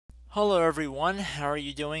Hello everyone, how are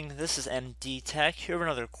you doing? This is MD Tech here with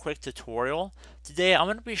another quick tutorial. Today I'm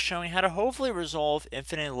going to be showing how to hopefully resolve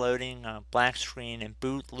infinite loading, black screen, and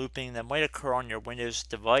boot looping that might occur on your Windows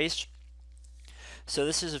device. So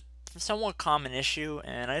this is a somewhat common issue,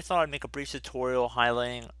 and I thought I'd make a brief tutorial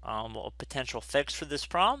highlighting a potential fix for this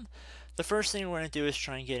problem. The first thing we're going to do is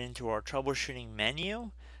try and get into our troubleshooting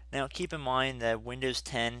menu. Now keep in mind that Windows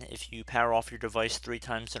 10, if you power off your device 3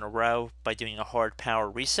 times in a row by doing a hard power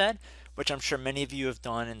reset, which I'm sure many of you have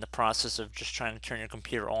done in the process of just trying to turn your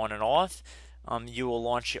computer on and off, you will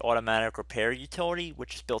launch the automatic repair utility,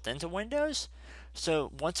 which is built into Windows.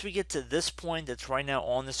 So once we get to this point that's right now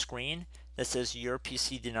on the screen that says your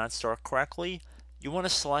PC did not start correctly, you want to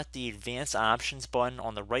select the Advanced Options button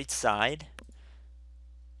on the right side.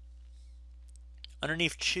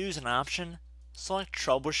 Underneath Choose an Option, select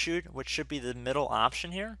Troubleshoot, which should be the middle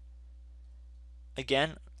option here.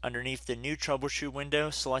 Again, underneath the new Troubleshoot window,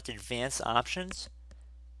 select Advanced Options.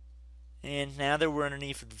 And now that we're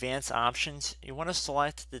underneath Advanced Options, you want to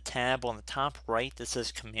select the tab on the top right that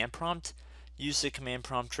says Command Prompt. Use the Command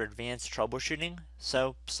Prompt for Advanced Troubleshooting.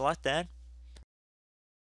 So select that.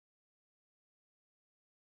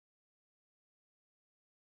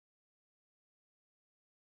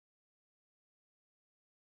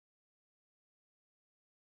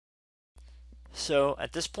 So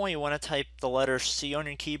at this point, you want to type the letter C on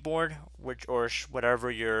your keyboard, or whatever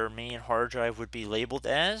your main hard drive would be labeled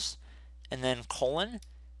as, and then colon,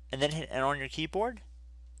 and then hit enter on your keyboard.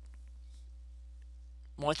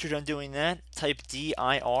 Once you're done doing that, type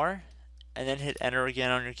dir, and then hit enter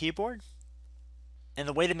again on your keyboard. And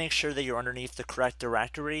the way to make sure that you're underneath the correct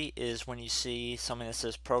directory is when you see something that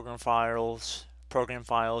says program files,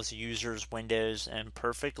 users, windows, and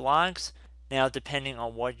perfect logs. Now, depending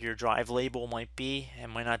on what your drive label might be, it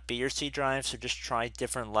might not be your C drive, so just try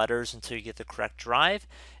different letters until you get the correct drive.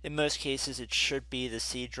 In most cases, it should be the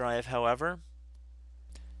C drive, however.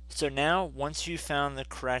 So now, once you've found the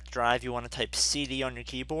correct drive, you want to type CD on your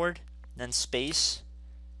keyboard, then space,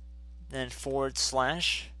 then /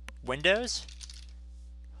 Windows,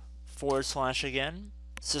 / again,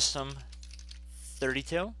 System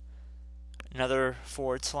 32, another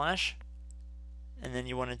 /, and then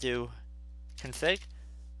you want to do config,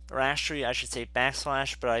 or actually I should say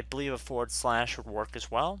 /, but I believe a / would work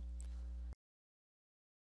as well.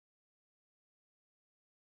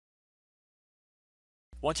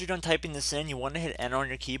 Once you're done typing this in, you want to hit enter on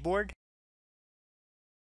your keyboard.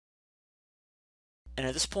 And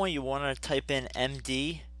at this point, you want to type in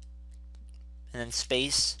MD and then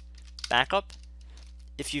space backup.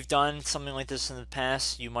 If you've done something like this in the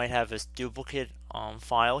past, you might have a duplicate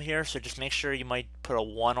file here, so just make sure you might put a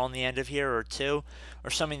 1 on the end of here, or 2, or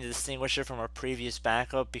something to distinguish it from a previous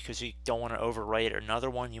backup, because you don't want to overwrite another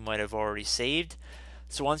one you might have already saved.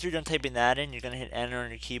 So once you're done typing that in, you're going to hit enter on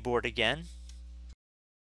your keyboard again.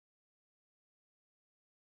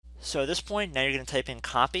 So at this point, now you're going to type in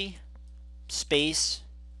copy, space,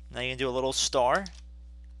 now you're going to do a little star,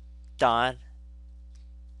 dot,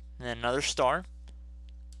 and then another star,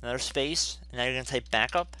 another space, and now you're going to type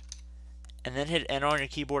backup, and then hit enter on your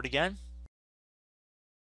keyboard again.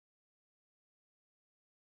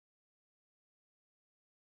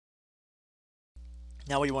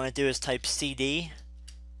 Now what you want to do is type CD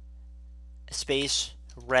space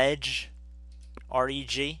reg,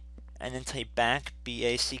 REG, and then type back,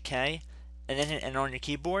 BACK, and then hit enter on your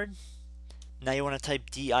keyboard. Now you want to type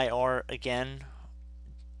dir again,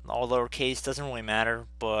 all lowercase, doesn't really matter,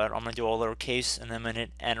 but I'm going to do all lowercase, and then I'm going to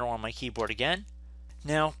hit enter on my keyboard again.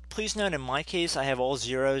 Now, please note in my case, I have all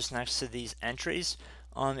zeros next to these entries.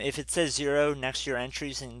 If it says 0 next to your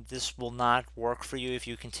entries, then this will not work for you if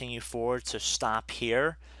you continue forward, so stop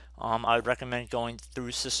here. I would recommend going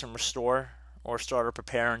through System Restore or Starter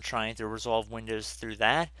Prepare and trying to resolve Windows through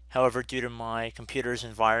that. However, due to my computer's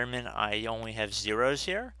environment, I only have zeros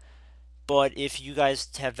here. But if you guys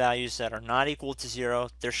have values that are not equal to 0,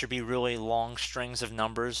 there should be really long strings of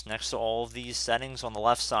numbers next to all of these settings on the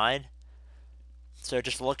left side. So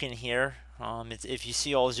just look in here. If you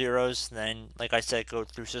see all zeros, then like I said, go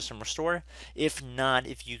through System Restore. If not,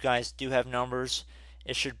 if you guys do have numbers,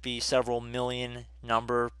 it should be several million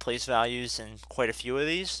number place values and quite a few of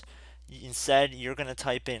these. Instead, you're going to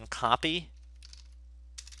type in copy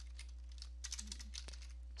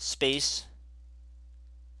space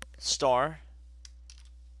star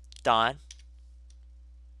dot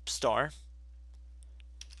star,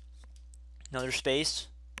 another space,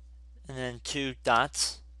 and then 2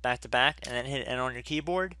 dots back to back, and then hit enter on your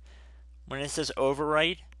keyboard. When it says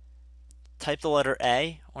overwrite, type the letter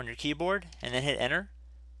A on your keyboard and then hit enter.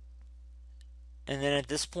 And then at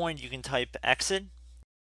this point you can type exit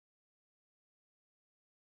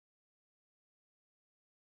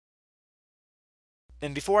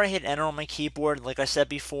And before I hit enter on my keyboard, like I said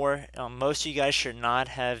before, most of you guys should not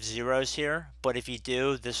have zeros here, but if you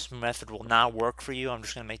do, this method will not work for you. I'm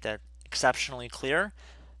just going to make that exceptionally clear.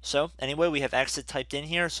 So anyway, we have exit typed in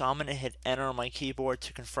here, so I'm going to hit enter on my keyboard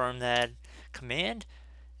to confirm that command.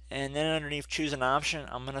 And then underneath choose an option,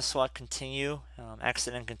 I'm going to select continue,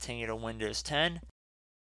 exit and continue to Windows 10.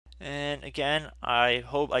 And again, I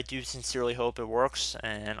do sincerely hope it works,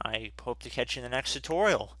 and I hope to catch you in the next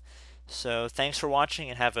tutorial. So thanks for watching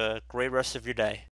and have a great rest of your day.